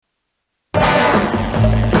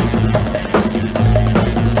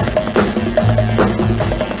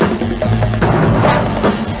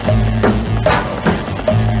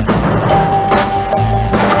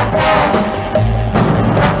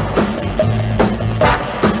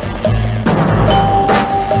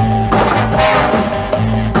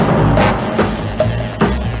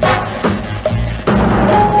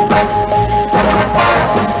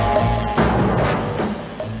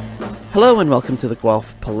Hello and welcome to the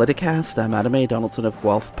Guelph Politicast. I'm Adam A. Donaldson of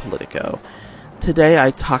Guelph Politico. Today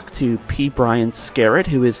I talk to P. Brian Skerritt,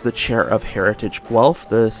 who is the chair of Heritage Guelph,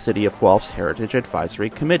 the City of Guelph's Heritage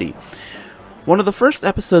Advisory Committee. One of the first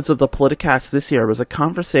episodes of the Politicast this year was a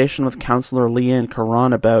conversation with Councillor Leanne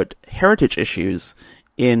Caron about heritage issues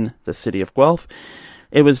in the City of Guelph.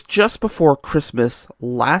 It was just before Christmas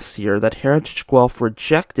last year that Heritage Guelph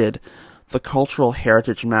rejected the Cultural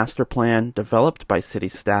Heritage Master Plan developed by city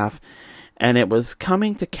staff, and it was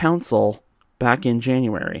coming to council back in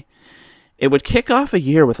January. It would kick off a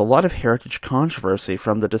year with a lot of heritage controversy,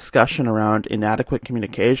 from the discussion around inadequate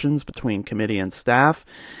communications between committee and staff,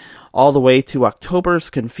 all the way to October's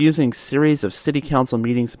confusing series of city council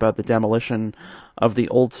meetings about the demolition of the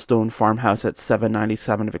old stone farmhouse at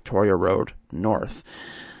 797 Victoria Road North.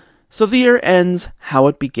 So the year ends how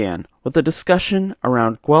it began, with a discussion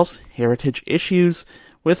around Guelph's heritage issues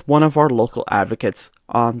with one of our local advocates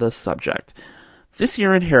on the subject. This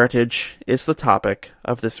year in heritage is the topic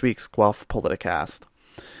of this week's Guelph Politicast.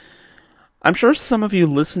 I'm sure some of you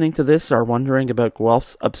listening to this are wondering about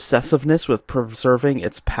Guelph's obsessiveness with preserving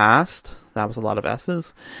its past. That was a lot of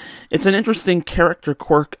S's. It's an interesting character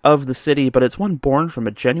quirk of the city, but it's one born from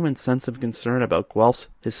a genuine sense of concern about Guelph's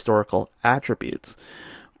historical attributes.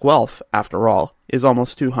 Guelph, after all, is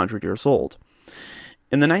almost 200 years old.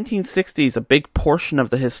 In the 1960s, a big portion of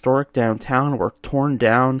the historic downtown were torn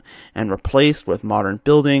down and replaced with modern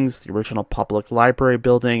buildings. The original public library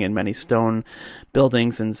building and many stone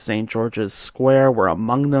buildings in St. George's Square were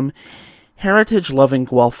among them. Heritage-loving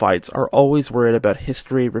Guelphites are always worried about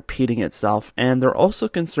history repeating itself, and they're also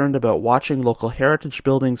concerned about watching local heritage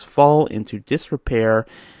buildings fall into disrepair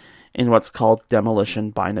in what's called demolition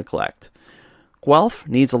by neglect. Guelph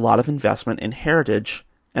needs a lot of investment in heritage,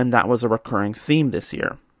 and that was a recurring theme this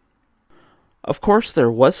year. Of course, there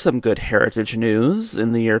was some good heritage news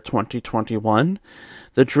in the year 2021.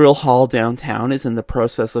 The Drill Hall downtown is in the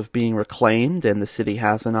process of being reclaimed, and the city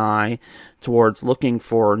has an eye towards looking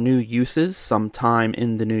for new uses sometime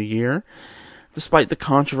in the new year. Despite the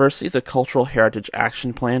controversy, the Cultural Heritage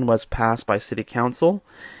Action Plan was passed by City Council,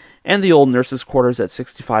 and the old nurses' quarters at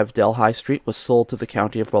 65 Delhi Street was sold to the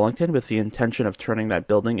County of Wellington with the intention of turning that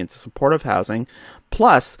building into supportive housing.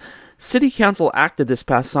 Plus, City Council acted this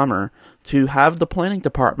past summer to have the Planning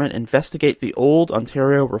Department investigate the old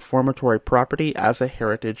Ontario Reformatory property as a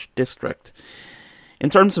heritage district.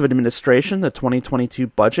 In terms of administration, the 2022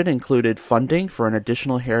 budget included funding for an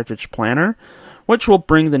additional heritage planner, which will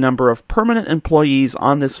bring the number of permanent employees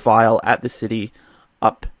on this file at the city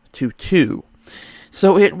up to 2.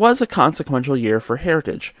 So it was a consequential year for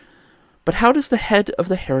heritage. But how does the head of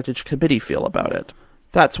the Heritage Committee feel about it?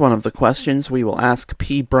 That's one of the questions we will ask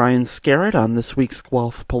P. Brian Skerritt on this week's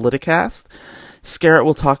Guelph Politicast. Skerritt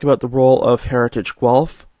will talk about the role of Heritage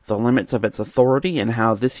Guelph, the limits of its authority, and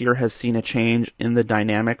how this year has seen a change in the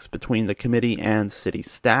dynamics between the committee and city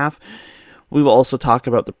staff. We will also talk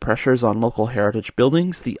about the pressures on local heritage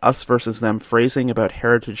buildings, the us versus them phrasing about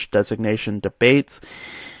heritage designation debates,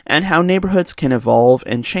 and how neighborhoods can evolve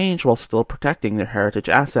and change while still protecting their heritage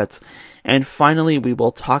assets. And finally, we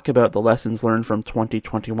will talk about the lessons learned from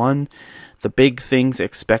 2021, the big things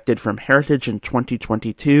expected from heritage in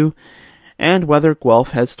 2022, and whether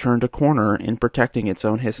Guelph has turned a corner in protecting its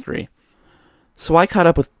own history. So I caught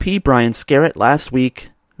up with P. Brian Skerritt last week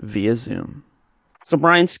via Zoom. So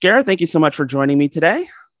Brian Skerritt, thank you so much for joining me today.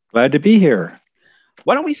 Glad to be here.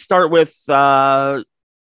 Why don't we start with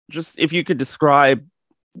just if you could describe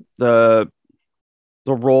the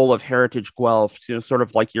role of Heritage Guelph, sort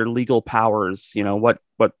of like your legal powers, what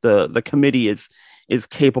the committee is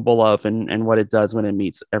capable of and what it does when it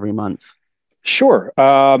meets every month. Sure.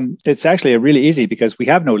 It's actually really easy because we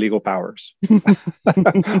have no legal powers.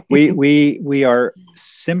 we are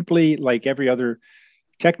simply like every other.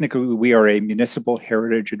 Technically, we are a municipal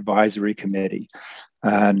heritage advisory committee,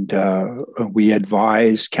 and we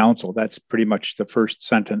advise council. That's pretty much the first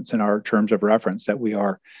sentence in our terms of reference, that we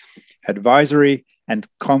are advisory and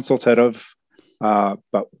consultative,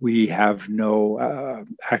 but we have no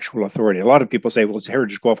actual authority. A lot of people say, well, is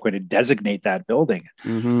Heritage Guelph going to designate that building?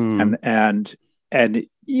 Mm-hmm. And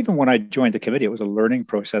even when I joined the committee, it was a learning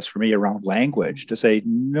process for me around language to say,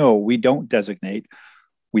 no, we don't designate,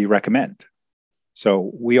 we recommend.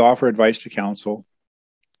 So we offer advice to council.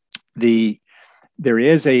 There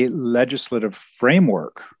is a legislative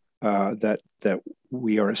framework that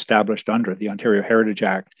we are established under. The Ontario Heritage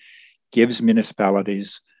Act gives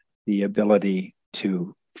municipalities the ability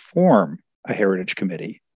to form a heritage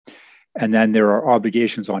committee. And then there are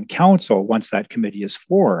obligations on council, once that committee is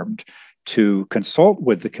formed, to consult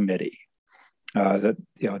with the committee that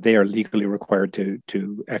they are legally required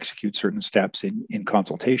to execute certain steps in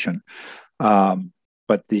consultation,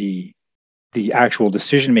 but the actual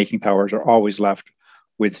decision-making powers are always left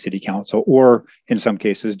with city council, or in some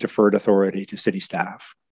cases deferred authority to city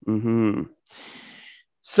staff. Mm-hmm.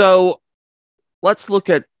 So let's look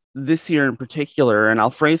at this year in particular, and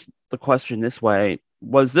I'll phrase the question this way.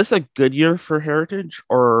 Was this a good year for Heritage,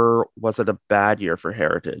 or was it a bad year for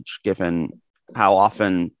Heritage, given how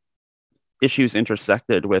often issues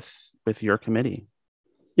intersected with your committee?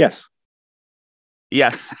 Yes.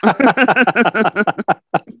 Yes. All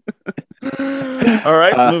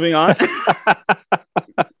right, moving on.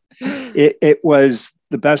 It was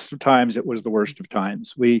the best of times. It was the worst of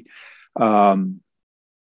times.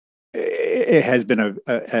 It has been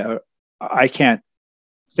I can't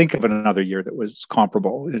think of another year that was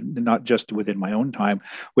comparable, not just within my own time,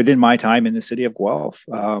 within my time in the city of Guelph.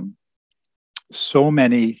 So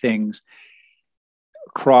many things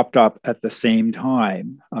cropped up at the same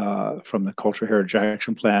time, from the Cultural Heritage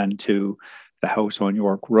Action Plan to the house on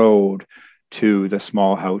York Road, to the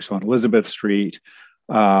small house on Elizabeth Street,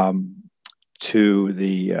 to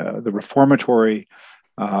the reformatory,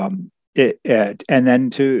 and then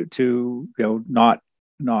to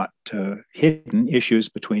not hidden issues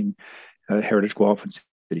between Heritage Guelph and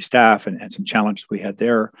city staff, and some challenges we had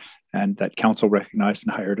there, and that council recognized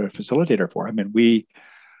and hired a facilitator for. I mean,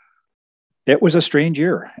 it was a strange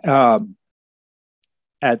year.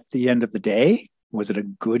 At the end of the day, was it a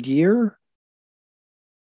good year?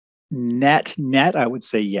 Net, I would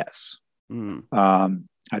say yes.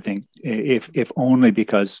 I think if only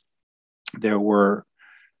because there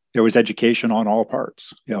was education on all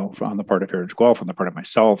parts, on the part of Heritage Guelph, on the part of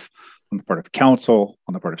myself, on the part of council,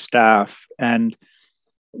 on the part of staff, and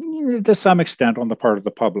to some extent on the part of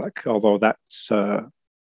the public. Although that's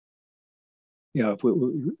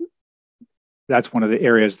that's one of the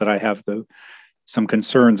areas that I have some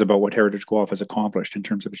concerns about what Heritage Guelph has accomplished in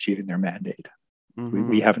terms of achieving their mandate. Mm-hmm.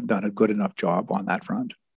 We haven't done a good enough job on that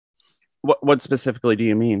front. What specifically do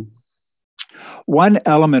you mean? One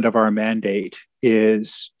element of our mandate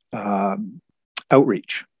is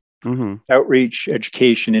outreach. Mm-hmm. Outreach,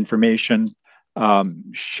 education, information,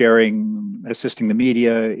 sharing, assisting the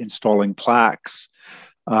media, installing plaques,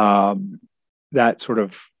 that sort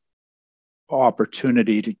of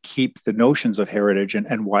opportunity to keep the notions of heritage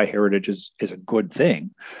and why heritage is a good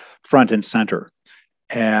thing front and center.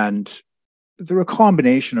 And there are a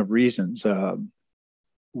combination of reasons.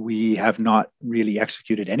 We have not really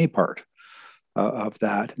executed any part of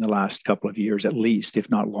that in the last couple of years, at least, if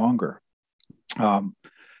not longer. And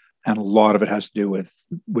a lot of it has to do with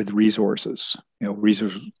resources,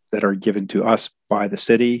 resources that are given to us by the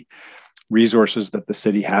city, resources that the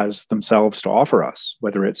city has themselves to offer us,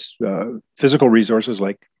 whether it's physical resources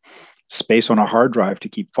like space on a hard drive to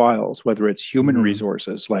keep files, whether it's human mm-hmm.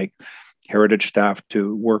 resources like heritage staff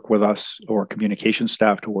to work with us or communication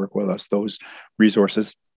staff to work with us. Those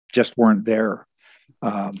resources just weren't there.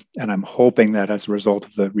 And I'm hoping that as a result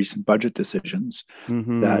of the recent budget decisions,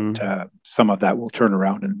 mm-hmm. that some of that will turn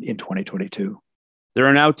around in 2022. There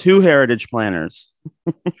are now 2 heritage planners.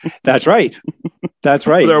 That's right. That's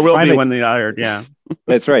right. There will be when they hired. Yeah,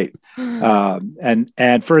 that's right.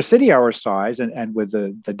 And for a city our size, and with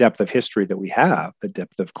the depth of history that we have, the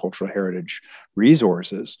depth of cultural heritage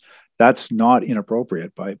resources, that's not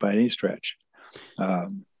inappropriate by any stretch.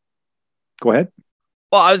 Go ahead.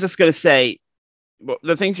 Well, I was just going to say,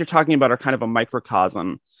 the things you're talking about are kind of a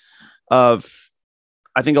microcosm of,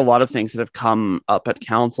 I think, a lot of things that have come up at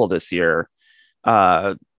council this year.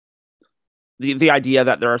 The idea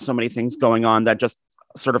that there are so many things going on that just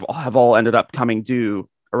sort of have all ended up coming due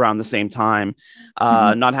around the same time,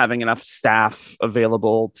 mm-hmm. not having enough staff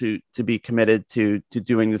available to be committed to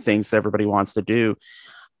doing the things that everybody wants to do,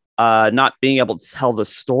 not being able to tell the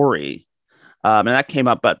story. And that came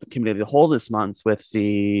up at the committee of the whole this month with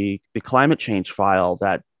the climate change file,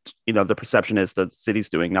 that the perception is that the city's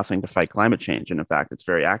doing nothing to fight climate change, and in fact it's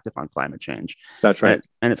very active on climate change. That's right.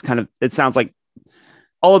 And it sounds like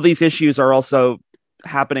all of these issues are also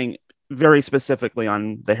happening very specifically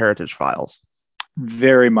on the heritage files.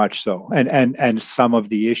 Very much so. And some of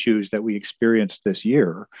the issues that we experienced this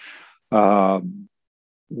year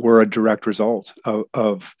were a direct result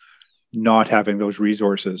of not having those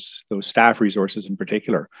resources, those staff resources in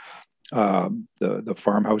particular. The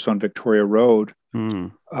farmhouse on Victoria Road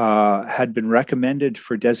had been recommended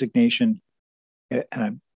for designation, and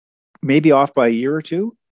I'm maybe off by a year or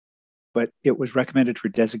two, but it was recommended for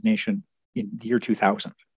designation in the year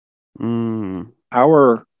 2000.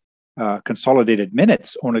 Our consolidated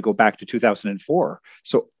minutes only go back to 2004.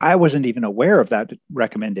 So I wasn't even aware of that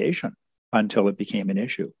recommendation. until it became an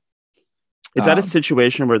issue. Is that a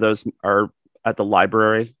situation where those are at the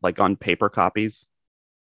library, like on paper copies?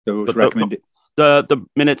 Those the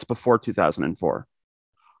minutes before 2004.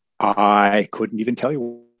 I couldn't even tell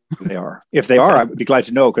you who they are. If they are, I would be glad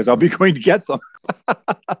to know because I'll be going to get them.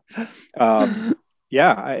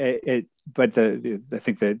 But I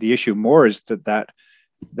think the issue more is that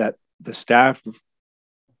the staff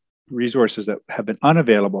resources that have been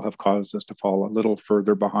unavailable have caused us to fall a little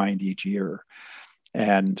further behind each year,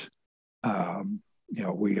 and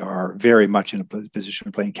we are very much in a position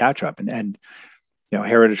of playing catch up, and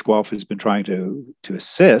Heritage Guelph has been trying to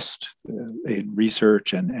assist in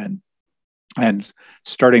research and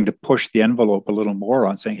starting to push the envelope a little more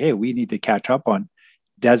on saying, hey, we need to catch up on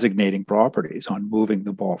designating properties, on moving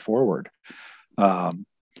the ball forward.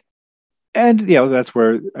 And that's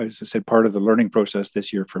where, as I said, part of the learning process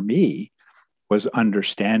this year for me was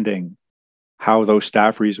understanding how those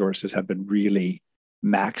staff resources have been really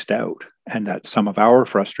maxed out, and that some of our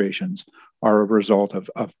frustrations are a result of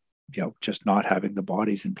just not having the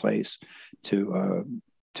bodies in place to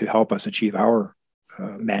help us achieve our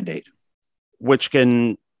mandate, which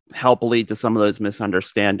can help lead to some of those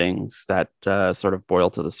misunderstandings that sort of boil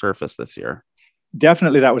to the surface this year.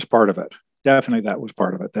 Definitely, that was part of it. There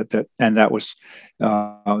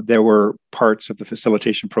were parts of the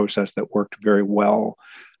facilitation process that worked very well.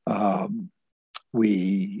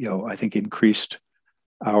 We, I think, increased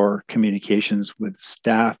our communications with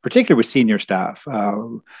staff, particularly with senior staff.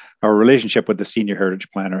 Our relationship with the senior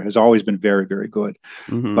heritage planner has always been very, very good.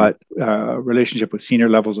 Mm-hmm. But relationship with senior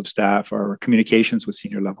levels of staff, our communications with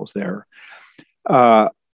senior levels there,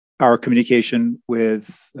 our communication with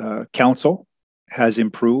council has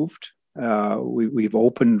improved. We've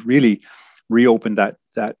reopened that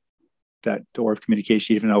door of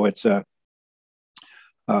communication, even though it's a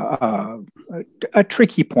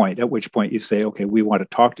tricky point, at which point you say, okay, we want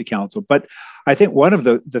to talk to council. But I think one of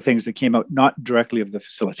the things that came out, not directly of the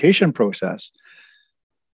facilitation process,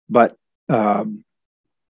 but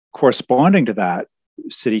corresponding to that,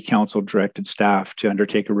 City Council directed staff to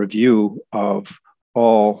undertake a review of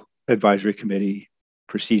all advisory committee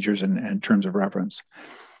procedures and terms of reference.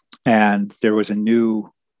 And there was a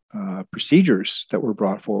new procedures that were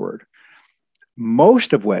brought forward,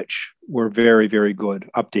 most of which were very, very good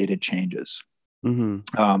updated changes.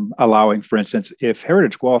 Mm-hmm. Allowing, for instance, if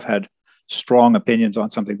Heritage Guelph had strong opinions on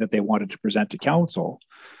something that they wanted to present to council,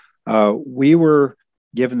 we were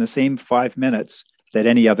given the same 5 minutes that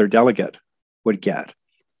any other delegate would get.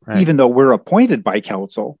 Right. Even though we're appointed by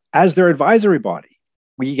council as their advisory body,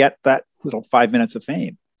 we get that little 5 minutes of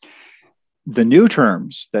fame. The new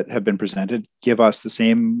terms that have been presented give us the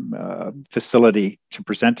same facility to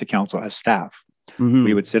present to council as staff. Mm-hmm.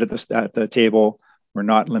 We would sit at the table. We're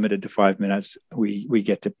not limited to 5 minutes. We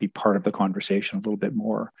get to be part of the conversation a little bit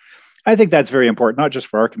more. I think that's very important, not just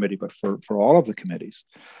for our committee, but for all of the committees.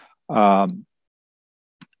 There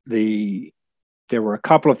were a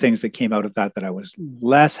couple of things that came out of that I was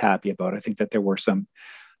less happy about. I think that there were some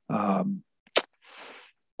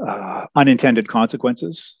unintended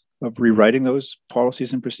consequences of rewriting those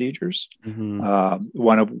policies and procedures. Mm-hmm.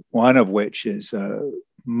 One of which is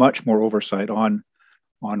much more oversight on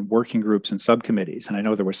working groups and subcommittees. And I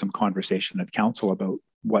know there was some conversation at council about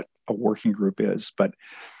what a working group is, but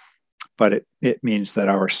it means that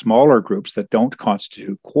our smaller groups that don't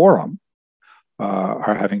constitute quorum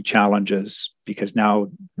are having challenges because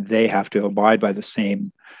now they have to abide by the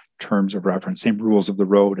same terms of reference, same rules of the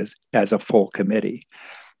road as a full committee.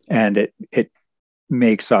 And it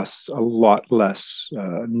makes us a lot less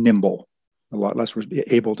nimble, a lot less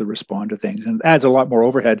able to respond to things, and adds a lot more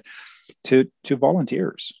overhead to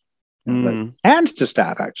volunteers and to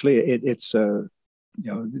staff. Actually, it's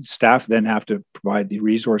staff then have to provide the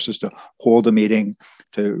resources to hold a meeting,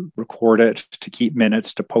 to record it, to keep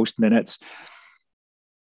minutes, to post minutes.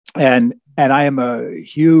 And I am a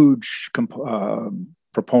huge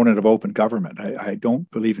proponent of open government. I don't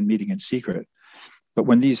believe in meeting in secret. But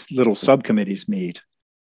when these little subcommittees meet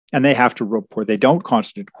and they have to report, they don't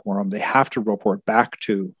constitute quorum, they have to report back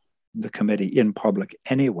to the committee in public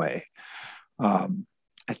anyway. I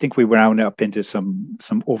think we wound up into some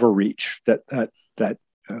overreach that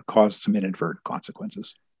caused some inadvertent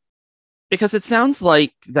consequences. Because it sounds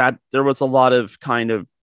like that there was a lot of kind of,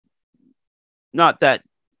 not that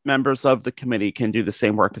members of the committee can do the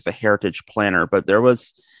same work as a heritage planner, but there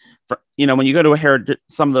was, when you go to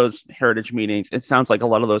some of those heritage meetings, it sounds like a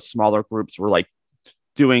lot of those smaller groups were like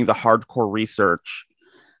doing the hardcore research,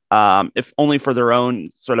 if only for their own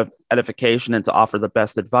sort of edification and to offer the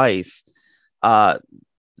best advice that,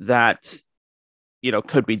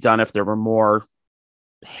 could be done if there were more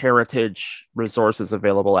heritage resources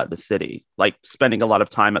available at the city, like spending a lot of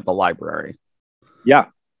time at the library. Yeah,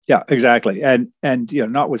 yeah, exactly. And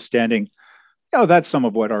notwithstanding, that's some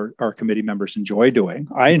of what our committee members enjoy doing.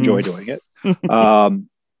 I enjoy doing it.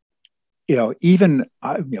 Even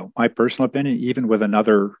my personal opinion, even with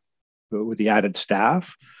the added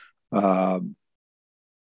staff,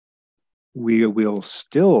 we will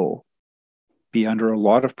still be under a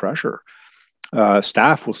lot of pressure.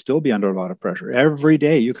 Staff will still be under a lot of pressure. Every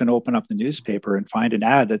day you can open up the newspaper and find an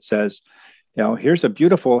ad that says, here's a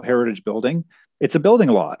beautiful heritage building. It's a building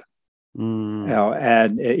lot.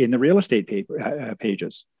 And in the real estate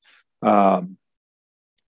pages. And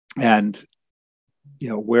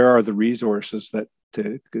where are the resources that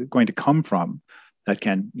going to come from that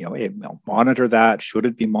can monitor that? Should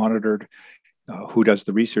it be monitored? Who does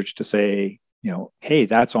the research to say, hey,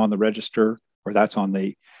 that's on the register, or that's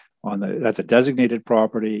that's a designated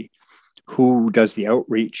property? Who does the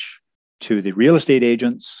outreach to the real estate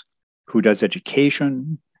agents? Who does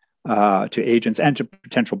education to agents and to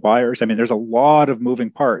potential buyers? I mean, there's a lot of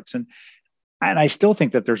moving parts, and I still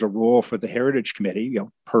think that there's a role for the Heritage Committee,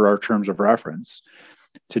 per our terms of reference,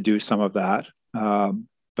 to do some of that.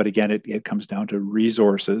 But again, it comes down to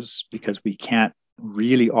resources, because we can't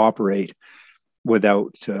really operate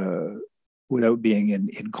without being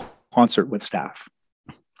in concert with staff.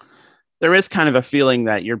 There is kind of a feeling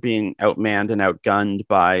that you're being outmanned and outgunned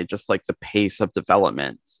by just like the pace of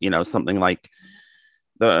development. Something like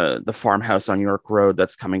the farmhouse on York Road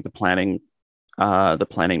that's coming to the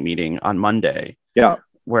planning meeting on Monday. Yeah,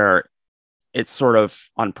 where it's sort of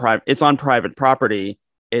on private property.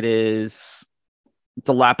 It is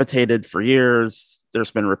dilapidated for years.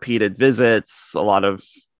 There's been repeated visits, a lot of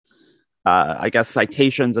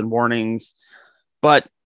citations and warnings. But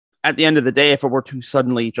at the end of the day, if it were to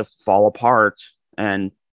suddenly just fall apart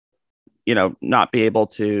and not be able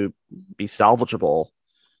to be salvageable,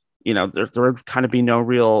 there would kind of be no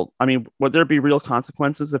real, would there be real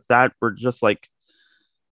consequences if that were just like,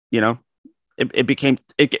 it became,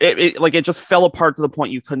 it just fell apart to the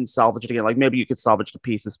point you couldn't salvage it again? Like maybe you could salvage the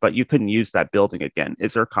pieces, but you couldn't use that building again.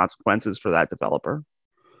 Is there consequences for that developer?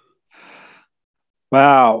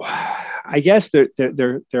 Wow. I guess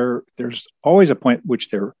there's always a point which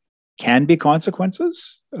there can be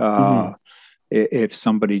consequences if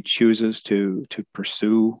somebody chooses to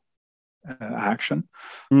pursue action.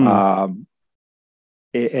 So I'm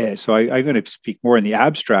going to speak more in the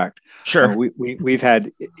abstract. Sure. We've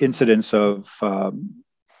had incidents of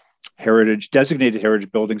designated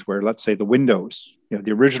heritage buildings where, let's say, the windows,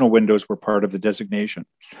 the original windows were part of the designation,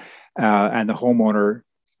 and the homeowner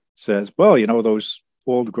says, well, those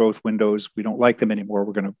old growth windows, we don't like them anymore,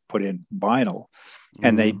 we're going to put in vinyl.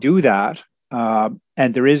 And they do that, and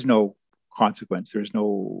there is no consequence, there's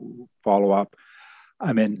no follow-up.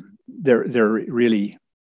 I mean, they're really,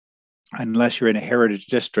 unless you're in a heritage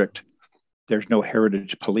district, there's no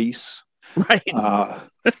heritage police. Right.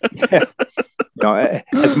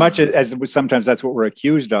 As much as sometimes that's what we're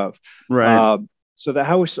accused of. Right. So the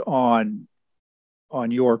house on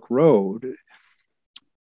York Road,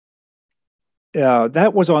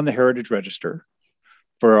 that was on the Heritage Register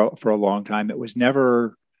for a long time. It was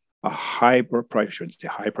never a high, or probably shouldn't say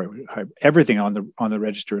high. Everything on the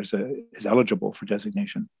register is eligible for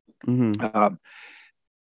designation.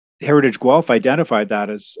 Heritage Guelph identified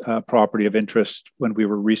that as a property of interest when we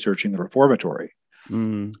were researching the reformatory.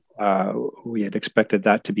 We had expected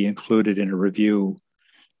that to be included in a review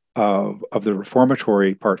of the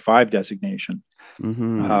reformatory Part 5 designation.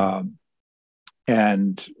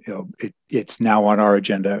 And it's now on our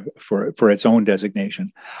agenda for its own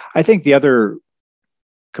designation. I think the other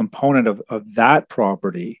component of that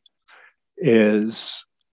property is,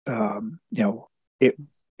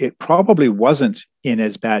 it probably wasn't in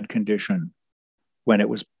as bad condition when it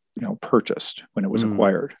was purchased, when it was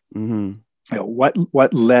acquired.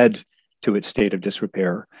 What led to its state of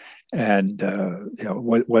disrepair, and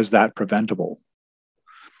was that preventable?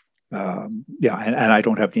 And I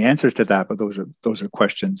don't have the answers to that, but those are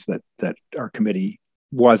questions that our committee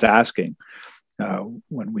was asking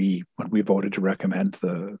when we voted to recommend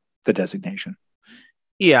the designation.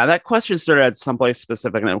 Yeah, that question started at someplace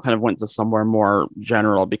specific and it kind of went to somewhere more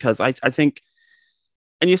general, because I think,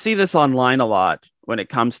 and you see this online a lot when it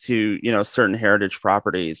comes to certain heritage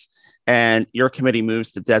properties, and your committee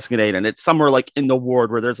moves to designate, and it's somewhere like in the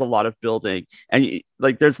ward where there's a lot of building, and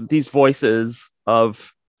there's these voices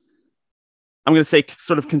of, I'm going to say,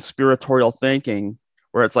 sort of conspiratorial thinking,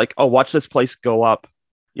 where it's like, oh, watch this place go up,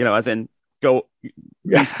 as in go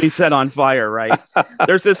be set on fire, right?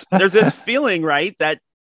 there's this feeling, right, that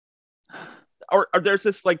or there's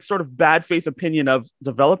this like sort of bad faith opinion of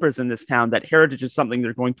developers in this town that heritage is something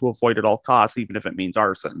they're going to avoid at all costs, even if it means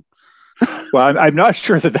arson. Well, I'm not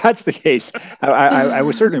sure that that's the case.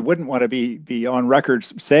 I certainly wouldn't want to be on record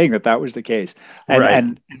saying that was the case. Right.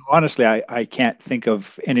 And honestly, I can't think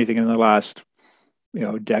of anything in the last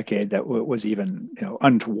decade that was even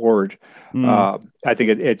untoward. I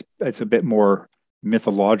think it's a bit more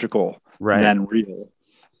mythological than real.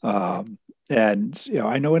 And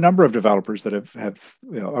I know a number of developers that have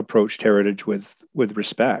approached heritage with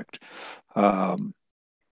respect.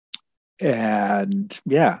 And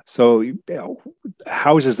yeah, so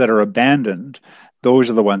houses that are abandoned,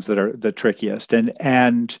 those are the ones that are the trickiest.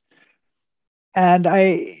 And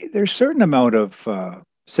there's a certain amount of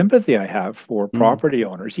sympathy I have for property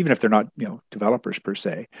owners, even if they're not developers per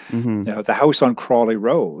se. The house on Crawley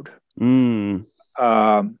Road,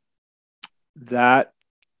 that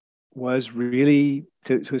was really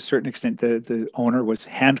to a certain extent the owner was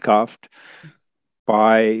handcuffed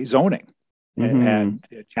by zoning. And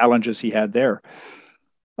challenges he had there.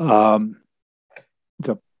 The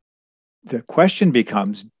question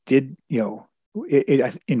becomes, in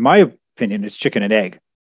my opinion, it's chicken and egg.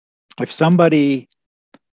 If somebody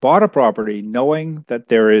bought a property knowing that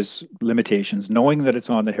there is limitations, knowing that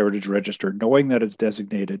it's on the Heritage Register, knowing that it's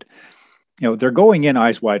designated, they're going in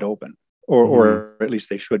eyes wide open, or at least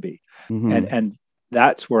they should be. And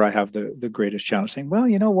that's where I have the greatest challenge, saying, well,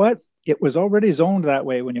 you know what? It was already zoned that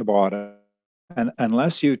way when you bought it. And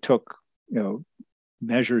unless you took,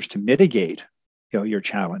 measures to mitigate, your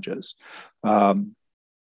challenges, then,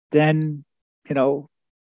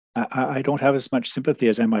 I don't have as much sympathy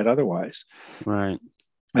as I might otherwise. Right.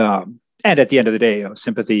 And at the end of the day,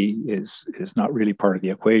 sympathy is not really part of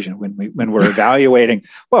the equation when we're evaluating.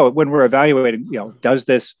 Does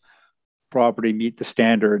this property meet the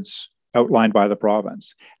standards outlined by the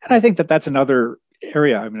province? And I think that's another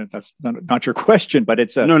area. I mean, that's not your question, but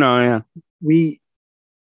it's yeah.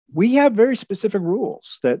 We have very specific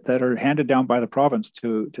rules that are handed down by the province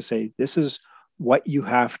to say this is what you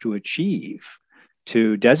have to achieve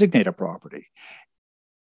to designate a property.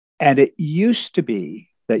 And it used to be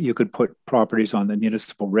that you could put properties on the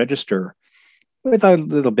municipal register with a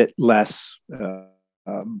little bit less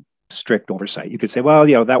strict oversight. You could say,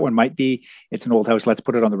 well, that one might be, it's an old house, let's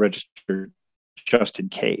put it on the register just in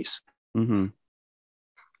case. And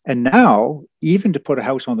now, even to put a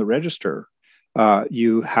house on the register,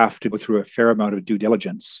 you have to go through a fair amount of due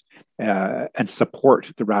diligence and support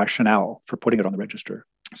the rationale for putting it on the register.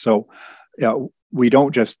 So we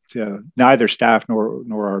don't just, neither staff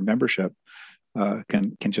nor our membership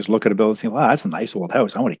can just look at a building and say, well, that's a nice old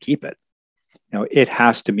house, I want to keep it. It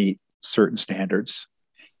has to meet certain standards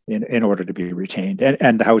in order to be retained.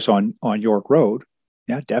 And the house on York Road,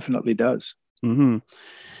 definitely does. I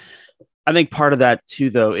think part of that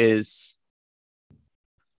too, though, is,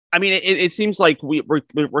 I mean, it seems like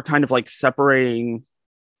we're kind of like separating,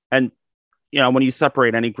 and when you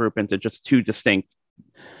separate any group into just two distinct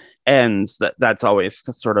ends, that's always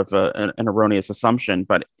sort of an erroneous assumption.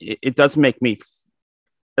 But it does make me,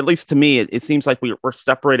 at least to me, it seems like we're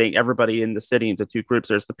separating everybody in the city into two groups.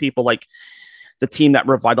 There's the people like the team that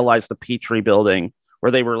revitalized the Petrie building,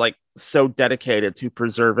 where they were like so dedicated to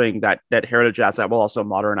preserving that heritage asset while also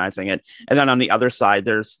modernizing it. And then on the other side,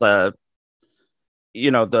 there's the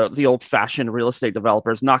old fashioned real estate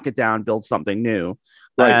developers, knock it down, build something new.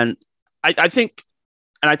 Right. And I think,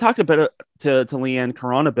 and I talked a bit to Leanne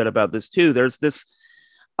Caron a bit about this too. There's this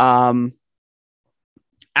allergy,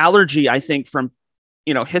 I think, from,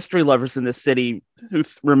 history lovers in this city who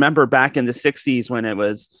remember back in the 60s when it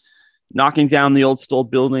was knocking down the old stone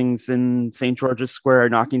buildings in St. George's Square,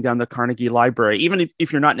 knocking down the Carnegie Library, even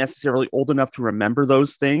if you're not necessarily old enough to remember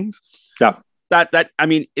those things. Yeah. That I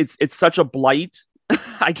mean, it's such a blight,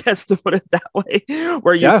 I guess, to put it that way,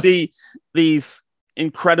 where you see these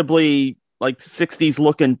incredibly like 60s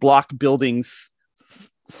looking block buildings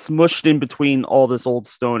smushed in between all this old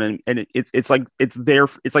stone. And it's like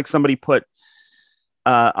somebody put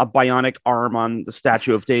a bionic arm on the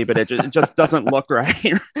Statue of David. It just doesn't look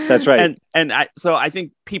right. That's right. So I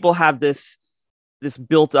think people have this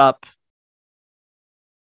built up,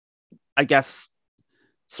 I guess,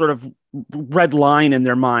 sort of red line in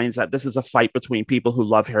their minds that this is a fight between people who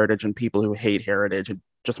love heritage and people who hate heritage and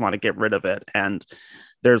just want to get rid of it. And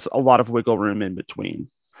there's a lot of wiggle room in between.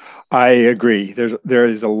 I agree. There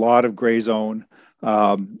is a lot of gray zone.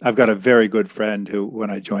 I've got a very good friend who,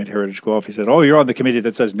 when I joined Heritage Guelph, he said, "Oh, you're on the committee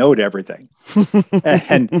that says no to everything."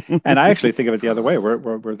 and I actually think of it the other way.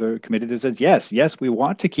 We're the committee that says yes, we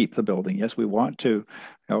want to keep the building. Yes, we want to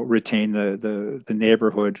retain the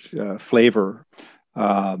neighborhood flavor.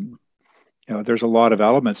 there's a lot of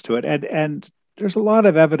elements to it, and there's a lot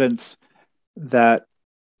of evidence that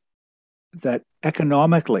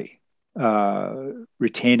economically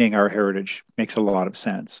retaining our heritage makes a lot of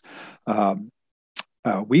sense.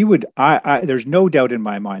 We would, there's no doubt in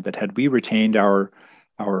my mind that had we retained our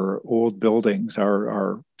old buildings,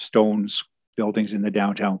 our stones buildings in the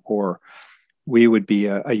downtown core, we would be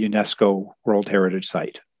a UNESCO World Heritage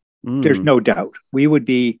Site. There's no doubt. We would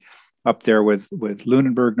be up there with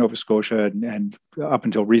Lunenburg, Nova Scotia, and up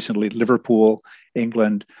until recently, Liverpool,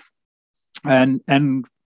 England. And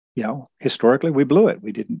historically we blew it.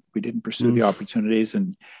 We didn't pursue the opportunities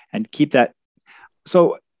and keep that.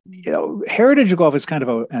 So, heritage golf is kind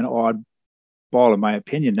of an odd ball, in my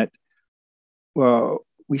opinion, that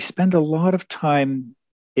we spend a lot of time,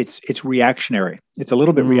 it's reactionary. It's a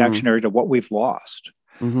little bit reactionary to what we've lost.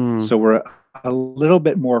 So we're a little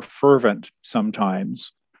bit more fervent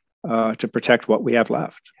sometimes to protect what we have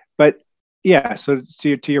left. But yeah, so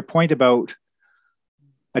to your point about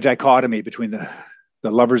a dichotomy between the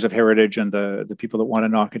lovers of heritage and the people that want to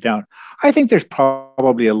knock it down, I think there's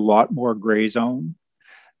probably a lot more gray zone.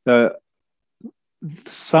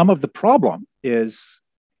 Some of the problem is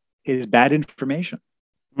bad information.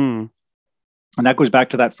 And that goes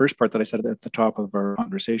back to that first part that I said at the top of our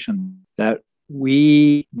conversation, that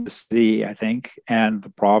we, the city, I think, and the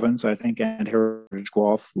province, I think, and Heritage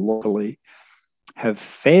Guelph locally have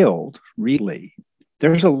failed, really.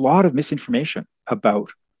 There's a lot of misinformation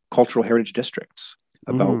about cultural heritage districts,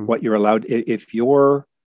 about what you're allowed. If your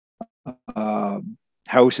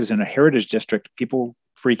house is in a heritage district, people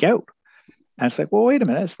freak out. And it's like, well, wait a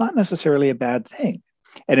minute, it's not necessarily a bad thing.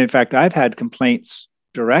 And in fact, I've had complaints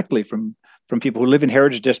directly from people who live in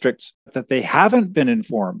heritage districts that they haven't been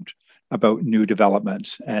informed about new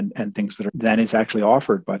development and things that is actually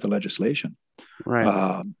offered by the legislation.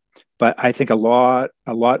 Right. But I think a lot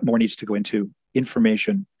more needs to go into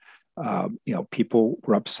information. People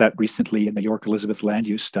were upset recently in the York Elizabeth land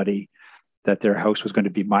use study that their house was going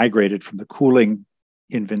to be migrated from the cooling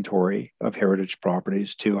inventory of heritage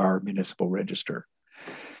properties to our municipal register.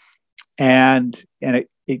 And it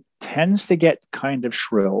tends to get kind of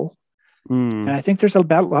shrill. And I think there's a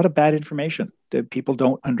lot of bad information that people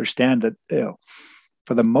don't understand, that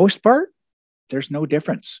for the most part, there's no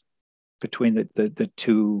difference between the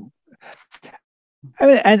two. I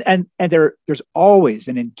mean, and there's always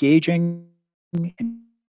an engaging,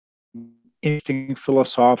 interesting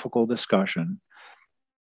philosophical discussion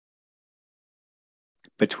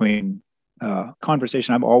between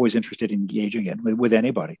conversation I'm always interested in engaging in with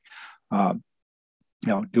anybody.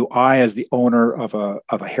 Do I, as the owner of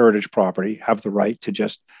a heritage property, have the right to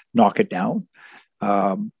just knock it down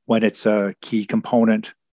when it's a key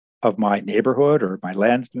component of my neighborhood or my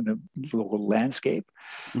local landscape?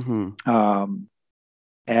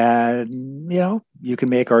 And you can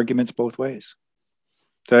make arguments both ways.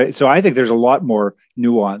 So I think there's a lot more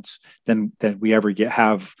nuance than we ever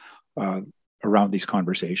have around these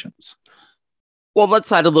conversations. Well,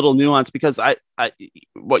 let's add a little nuance, because I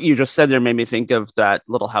what you just said there made me think of that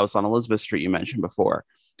little house on Elizabeth Street you mentioned before.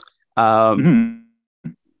 I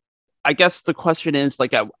guess the question is,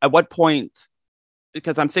 like, at what point,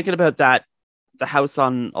 because I'm thinking about the house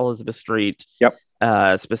on Elizabeth Street,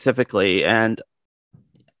 specifically, and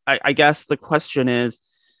I guess the question is,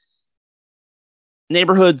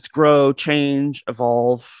 neighborhoods grow, change,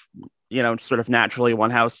 evolve, sort of naturally.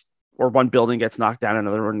 One house or one building gets knocked down,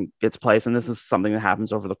 another one gets placed. And this is something that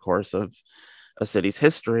happens over the course of a city's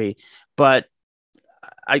history. But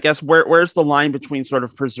I guess where's the line between sort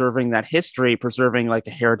of preserving that history, preserving like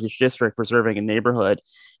a heritage district, preserving a neighborhood,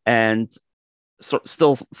 and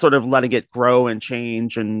still sort of letting it grow and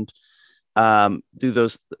change and do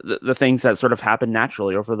the things that sort of happen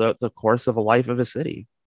naturally over the course of a life of a city?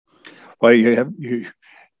 Well,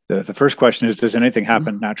 the first question is, does anything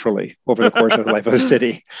happen naturally over the course of the life of a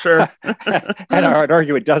city? Sure. And I'd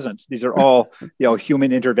argue it doesn't. These are all,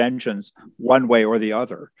 human interventions, one way or the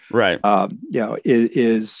other. Right.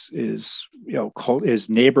 Is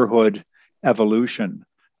neighborhood evolution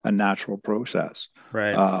a natural process?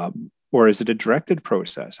 Right. Or is it a directed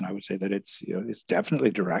process? And I would say that it's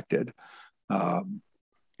definitely directed.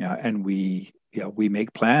 And we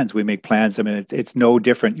make plans. I mean, it's no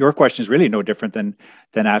different. Your question is really no different than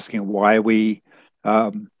asking why we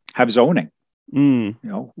have zoning.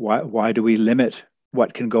 Why do we limit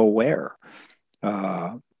what can go where?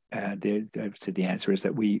 And I'd say the answer is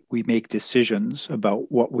that we make decisions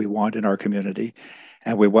about what we want in our community,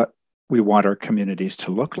 and what we want our communities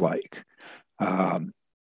to look like.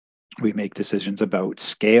 We make decisions about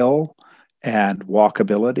scale and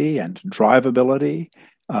walkability and drivability.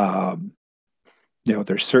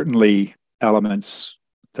 There's certainly elements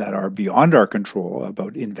that are beyond our control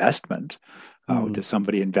about investment. Does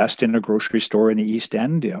somebody invest in a grocery store in the East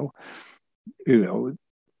End? You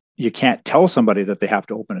can't tell somebody that they have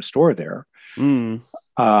to open a store there.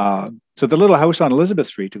 So the little house on Elizabeth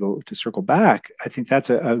Street, to circle back, I think that's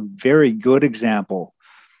a very good example.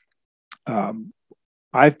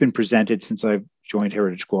 I've been presented since I've joined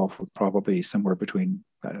Heritage Guelph with probably somewhere between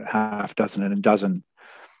a half dozen and a dozen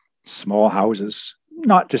small houses,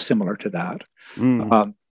 not dissimilar to that.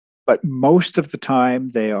 But most of the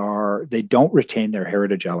time they don't retain their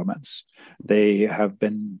heritage elements. They have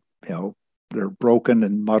been, they're broken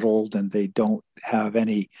and muddled, and they don't have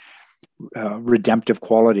any redemptive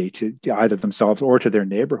quality to either themselves or to their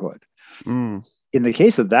neighborhood. In the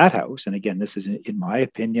case of that house, and again, this is in my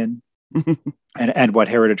opinion, and what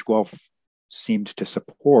Heritage Guelph seemed to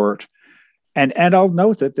support, and I'll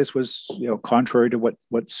note that this was contrary to what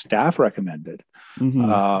staff recommended.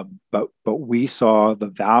 But we saw the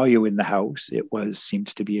value in the house. It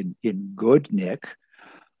seemed to be in good nick.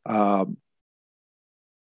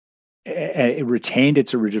 It retained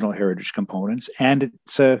its original heritage components, and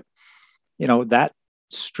it's that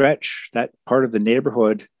stretch, that part of the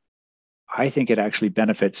neighborhood, I think it actually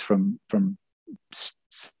benefits from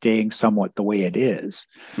staying somewhat the way it is.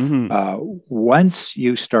 Once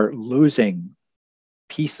you start losing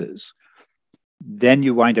pieces, then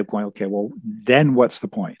you wind up going, okay, well, then what's the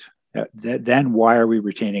point? Then why are we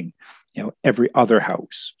retaining, every other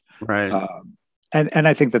house? Right. And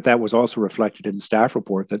I think that was also reflected in the staff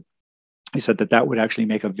report, that he said that would actually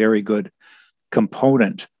make a very good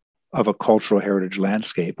component of a cultural heritage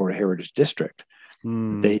landscape or a heritage district.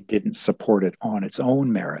 They didn't support it on its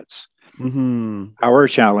own merits. Our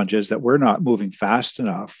challenge is that we're not moving fast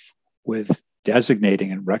enough with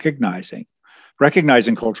designating and recognizing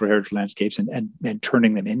cultural heritage landscapes and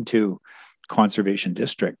turning them into conservation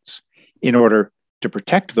districts in order to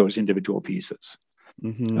protect those individual pieces.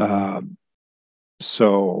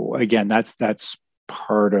 So again, that's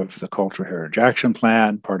part of the Cultural Heritage Action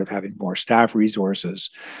Plan, part of having more staff resources,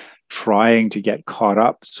 trying to get caught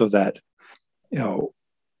up so that,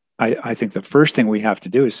 I think the first thing we have to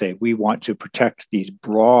do is say, we want to protect these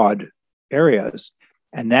broad areas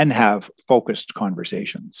and then have focused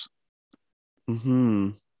conversations.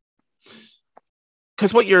 Because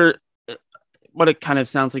what it kind of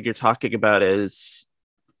sounds like you're talking about is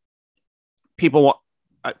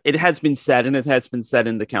it has been said, and it has been said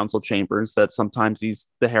in the council chambers, that sometimes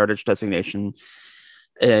the heritage designation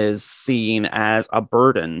is seen as a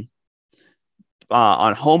burden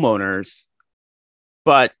on homeowners.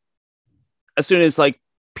 But as soon as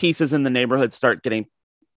pieces in the neighborhood start getting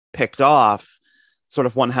picked off, sort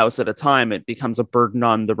of one house at a time, it becomes a burden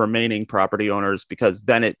on the remaining property owners, because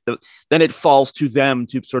then it falls to them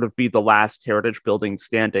to sort of be the last heritage building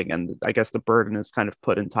standing. And I guess the burden is kind of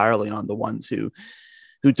put entirely on the ones who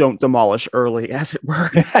don't demolish early, as it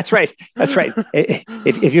were. That's right.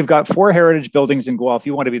 If you've got 4 heritage buildings in Guelph,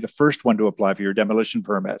 you want to be the first one to apply for your demolition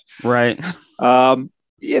permit. Right.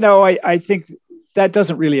 I think that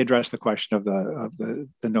doesn't really address the question of the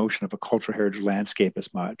notion of a cultural heritage landscape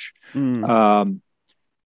as much.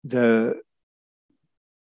 The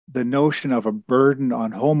notion of a burden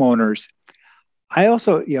on homeowners, I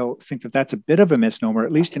also think that that's a bit of a misnomer,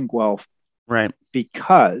 at least in Guelph. Right.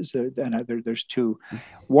 Because, and there's two.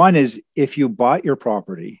 One is, if you bought your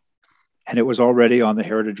property and it was already on the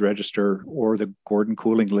Heritage Register or the Gordon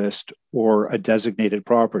Cooling list or a designated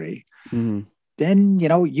property, then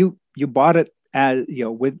you bought it as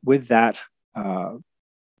with that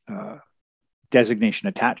designation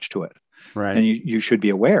attached to it. Right. And you should be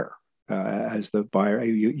aware, as the buyer,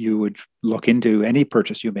 you would look into any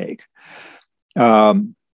purchase you make.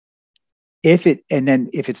 If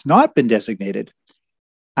it's not been designated,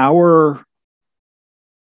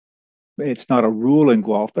 it's not a rule in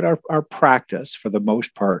Guelph, but our practice, for the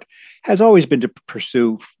most part, has always been to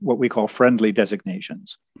pursue what we call friendly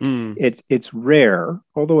designations. It's rare,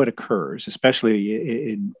 although it occurs,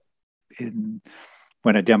 especially in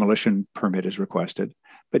when a demolition permit is requested.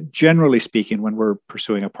 But generally speaking, when we're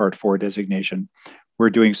pursuing a Part 4 designation, we're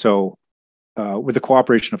doing so with the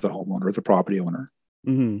cooperation of the homeowner, the property owner.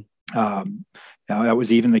 Now, that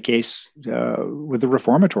was even the case with the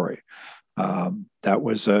reformatory. That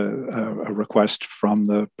was a request from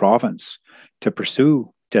the province to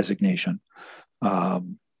pursue designation,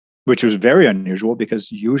 which was very unusual,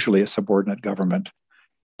 because usually a subordinate government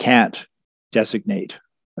can't designate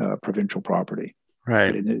provincial property.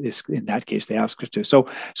 Right. But in that case, they asked us to. So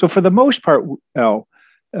for the most part,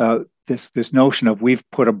 this notion of we've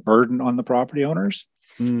put a burden on the property owners.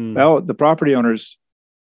 Well, the property owners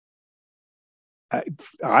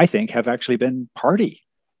I think, have actually been party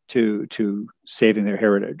to saving their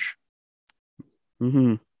heritage.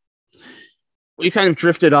 Mm-hmm. We kind of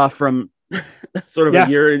drifted off from sort of a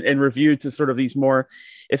year in review to sort of these more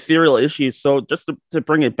ethereal issues. So just to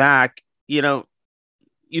bring it back, you know,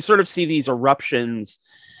 you sort of see these eruptions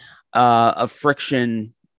of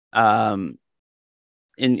friction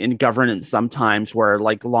in governance sometimes, where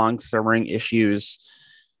like long simmering issues,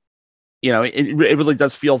 you know, it really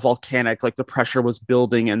does feel volcanic, like the pressure was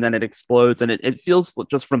building and then it explodes. And it feels,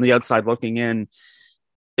 just from the outside looking in,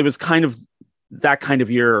 it was kind of that kind of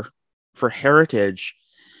year for heritage.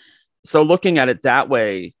 So looking at it that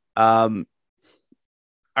way, do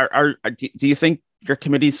you think your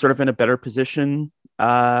committee's sort of in a better position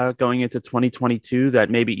going into 2022, that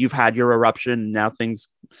maybe you've had your eruption, now things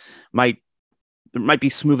might be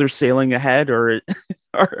smoother sailing ahead, or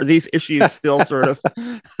are these issues still sort of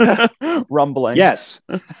rumbling? Yes.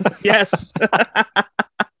 Yes.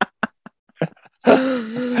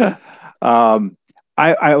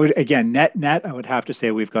 I would, again, net, I would have to say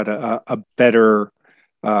we've got a better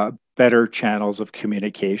channels of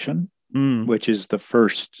communication, which is the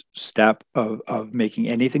first step of making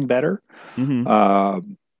anything better.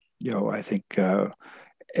 Mm-hmm. You know, I think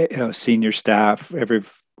senior staff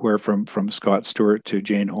everywhere from Scott Stewart to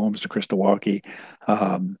Jane Holmes to Krista Walkie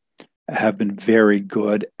have been very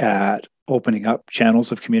good at opening up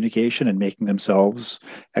channels of communication and making themselves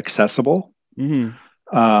accessible.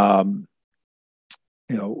 Mm-hmm.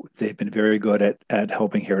 You know, they've been very good at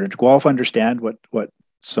helping Heritage Guelph understand what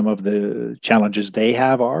some of the challenges they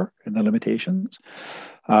have are and the limitations.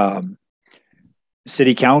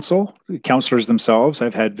 City council, councillors themselves,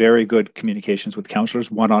 I've had very good communications with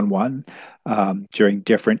councillors one-on-one during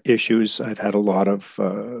different issues. I've had a lot of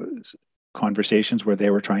conversations where they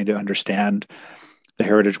were trying to understand the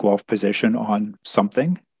Heritage Guelph position on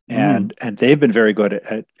something, and they've been very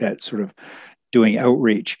good at sort of doing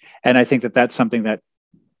outreach. And I think that that's something that,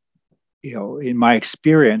 you know, in my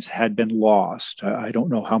experience, had been lost. I don't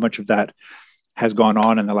know how much of that has gone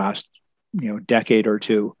on in the last, you know, decade or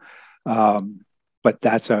two, but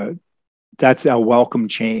that's a welcome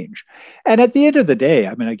change. And at the end of the day,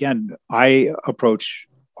 I mean, again, I approach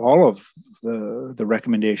all of the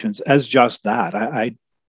recommendations as just that.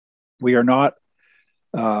 We are not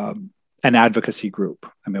an advocacy group.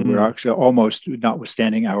 I mean, we're actually, almost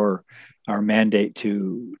notwithstanding our mandate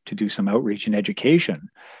to do some outreach and education.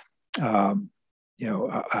 You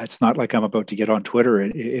know, it's not like I'm about to get on Twitter.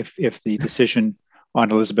 If the decision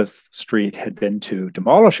on Elizabeth Street had been to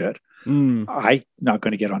demolish it, I'm not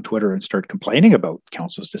going to get on Twitter and start complaining about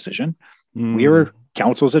council's decision. We are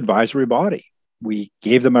council's advisory body. We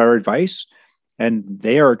gave them our advice, and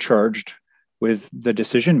they are charged with the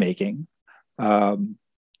decision making,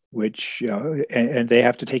 which and they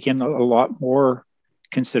have to take in a lot more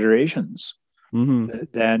considerations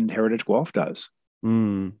than Heritage Guelph does.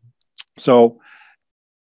 So,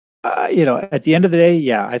 you know, at the end of the day,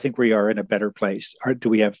 yeah, I think we are in a better place. Do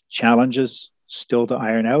we have challenges still to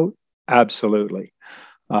iron out? Absolutely.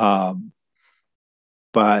 But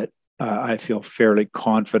I feel fairly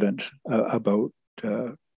confident about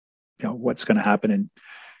you know, what's going to happen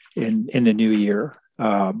in the new year.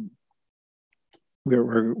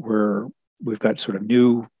 We've got sort of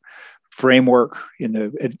new framework in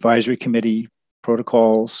the advisory committee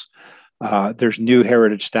protocols. There's new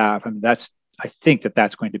heritage staff. I mean, I think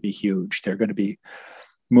that's going to be huge. They're going to be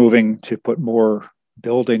moving to put more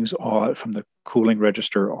buildings from the cooling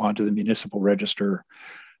register onto the municipal register.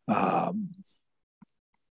 And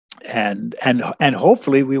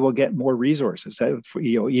hopefully we will get more resources,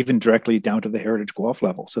 you know, even directly down to the Heritage Guelph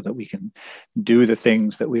level, so that we can do the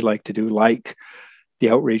things that we like to do, like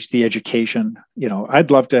the outreach, the education. You know,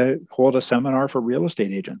 I'd love to hold a seminar for real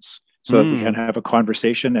estate agents so that we can have a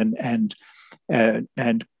conversation.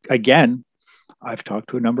 And again, I've talked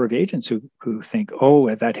to a number of agents who think, oh,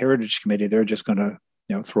 at that heritage committee, they're just going to,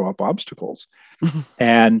 you know, throw up obstacles.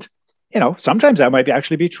 And, you know, sometimes that might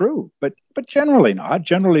actually be true, but generally not.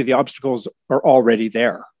 Generally, the obstacles are already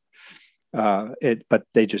there, but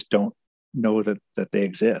they just don't know that they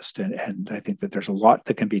exist. And I think that there's a lot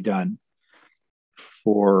that can be done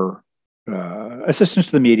for assistance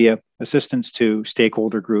to the media, assistance to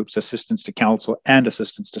stakeholder groups, assistance to council, and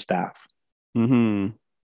assistance to staff.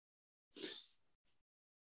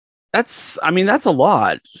 That's a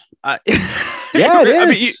lot. Yeah, it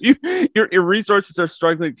is. I mean, your resources are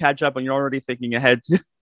struggling to catch up, and you're already thinking ahead to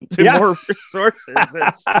more resources.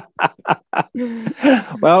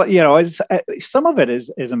 Well, you know, some of it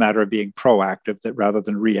is a matter of being proactive rather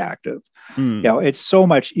than reactive. You know, it's so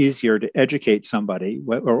much easier to educate somebody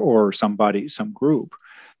or some group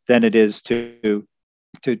than it is to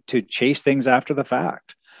chase things after the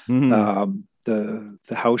fact. Mm-hmm.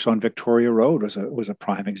 The house on Victoria Road was a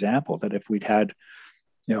prime example that if we'd had,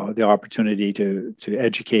 the opportunity to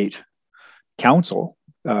educate council,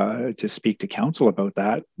 to speak to council about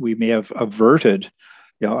that, we may have averted,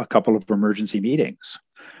 a couple of emergency meetings.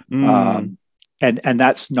 And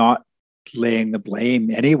that's not laying the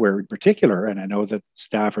blame anywhere in particular. And I know that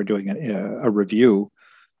staff are doing a review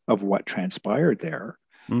of what transpired there.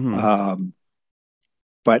 Mm-hmm.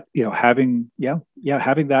 But having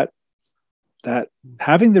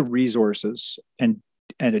having the resources and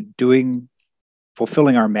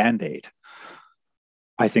fulfilling our mandate,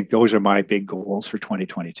 I think those are my big goals for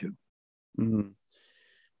 2022. Mm-hmm.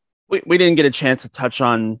 We didn't get a chance to touch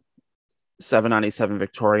on 797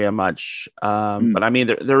 Victoria much, but I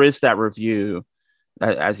mean there is that review,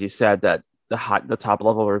 as you said, that the top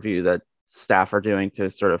level review that staff are doing to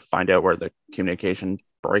sort of find out where the communication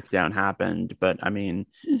breakdown happened. But I mean,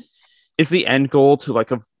 is the end goal to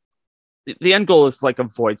the end goal is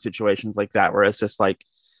avoid situations like that where it's just like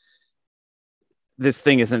this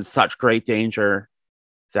thing is in such great danger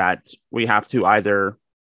that we have to either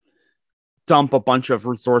dump a bunch of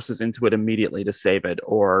resources into it immediately to save it,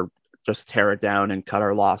 or just tear it down and cut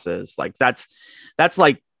our losses. Like that's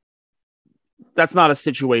not a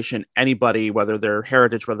situation anybody, whether they're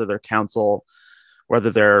heritage, whether they're council,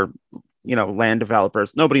 whether they're, land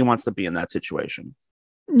developers, nobody wants to be in that situation.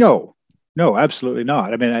 No, absolutely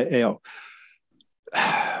not. I mean,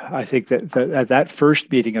 I think that at that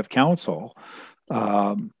first meeting of council,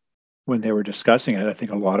 when they were discussing it, I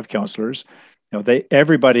think a lot of councillors,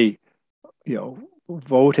 everybody,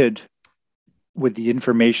 voted with the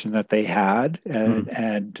information that they had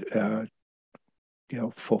and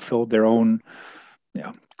fulfilled their own,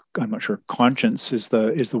 I'm not sure conscience is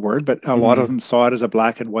the word, but a lot of them saw it as a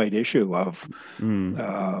black and white issue of,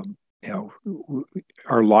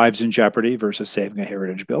 our lives in jeopardy versus saving a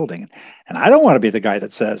heritage building. And I don't want to be the guy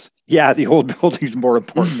that says, the old building is more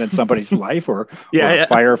important than somebody's life or a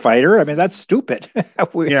firefighter. I mean, that's stupid.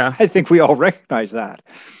 I think we all recognize that.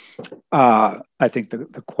 I think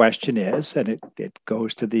the question is, and it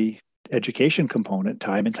goes to the education component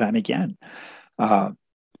time and time again.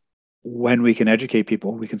 When we can educate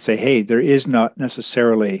people, we can say, hey, there is not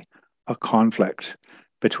necessarily a conflict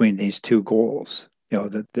between these two goals.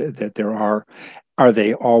 That there are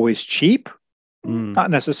they always cheap? Not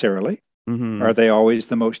necessarily. Mm-hmm. Are they always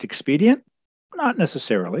the most expedient? Not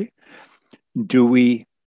necessarily. Do we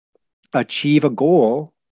achieve a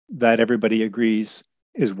goal that everybody agrees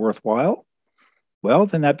is worthwhile? Well,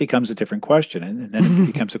 then that becomes a different question. And then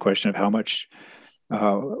it becomes a question of how much,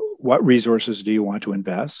 what resources do you want to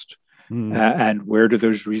invest? And where do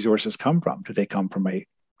those resources come from? Do they come from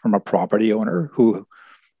a property owner who,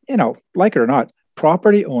 like it or not,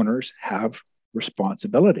 property owners have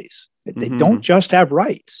responsibilities. They don't just have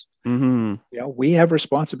rights. We have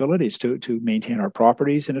responsibilities to maintain our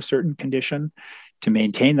properties in a certain condition, to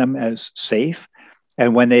maintain them as safe.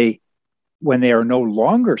 And when they are no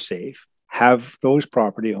longer safe, have those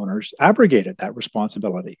property owners abrogated that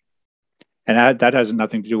responsibility. And that has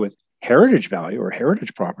nothing to do with heritage value or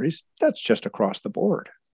heritage properties. That's just across the board.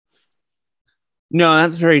 No,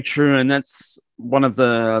 that's very true. And that's one of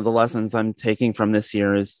the lessons I'm taking from this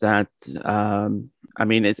year is that,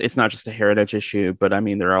 it's not just a heritage issue, but I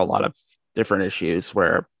mean, there are a lot of different issues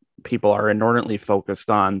where people are inordinately focused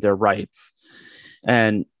on their rights.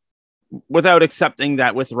 And without accepting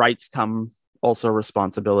that with rights come also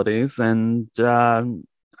responsibilities. And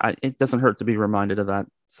it doesn't hurt to be reminded of that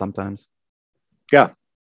sometimes. Yeah,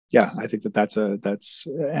 I think that's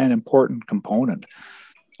an important component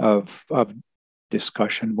of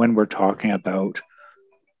discussion when we're talking about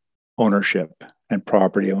ownership and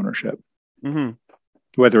property ownership,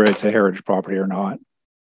 whether it's a heritage property or not.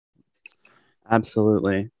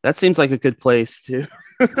 Absolutely. That seems like a good place to.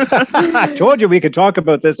 I told you we could talk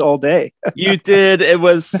about this all day. You did.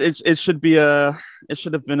 It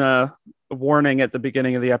should have been a warning at the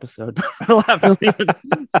beginning of the episode. We'll have to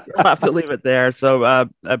leave it there. So,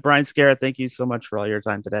 Brian Skerrett, thank you so much for all your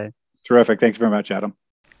time today. Terrific. Thanks very much, Adam.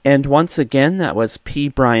 And once again, that was P.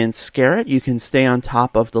 Brian Skerrett. You can stay on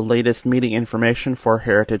top of the latest meeting information for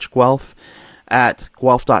Heritage Guelph at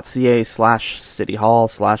guelph.ca/City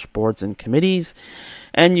Hall/boards and committees.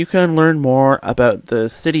 And you can learn more about the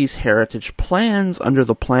city's heritage plans under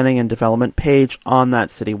the planning and development page on that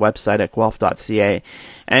city website at guelph.ca.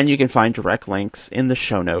 And you can find direct links in the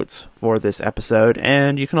show notes for this episode.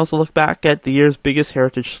 And you can also look back at the year's biggest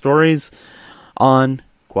heritage stories on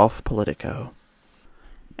Guelph Politico.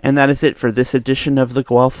 And that is it for this edition of the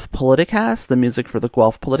Guelph Politicast. The music for the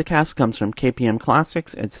Guelph Politicast comes from KPM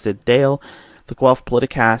Classics and Sid Dale. The Guelph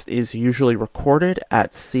Politicast is usually recorded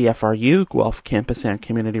at CFRU, Guelph Campus and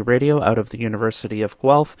Community Radio, out of the University of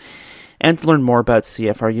Guelph. And to learn more about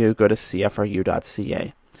CFRU, go to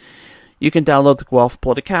cfru.ca. You can download the Guelph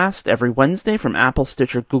Politicast every Wednesday from Apple,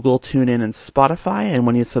 Stitcher, Google, TuneIn, and Spotify. And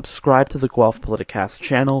when you subscribe to the Guelph Politicast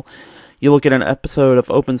channel, you will get an episode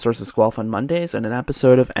of Open Sources Guelph on Mondays and an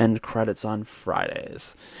episode of End Credits on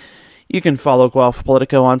Fridays. You can follow Guelph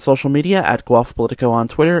Politico on social media at Guelph Politico on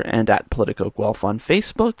Twitter and at Politico Guelph on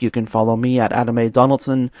Facebook. You can follow me at Adam A.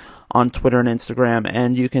 Donaldson on Twitter and Instagram,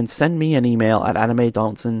 and you can send me an email at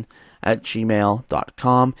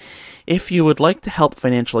adamadonaldson@gmail.com. If you would like to help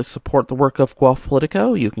financially support the work of Guelph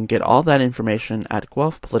Politico, you can get all that information at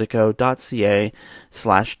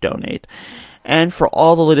guelphpolitico.ca/donate. And for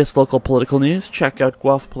all the latest local political news, check out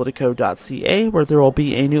guelphpolitico.ca, where there will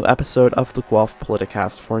be a new episode of the Guelph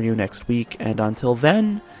Politicast for you next week. And until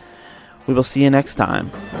then, we will see you next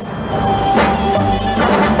time.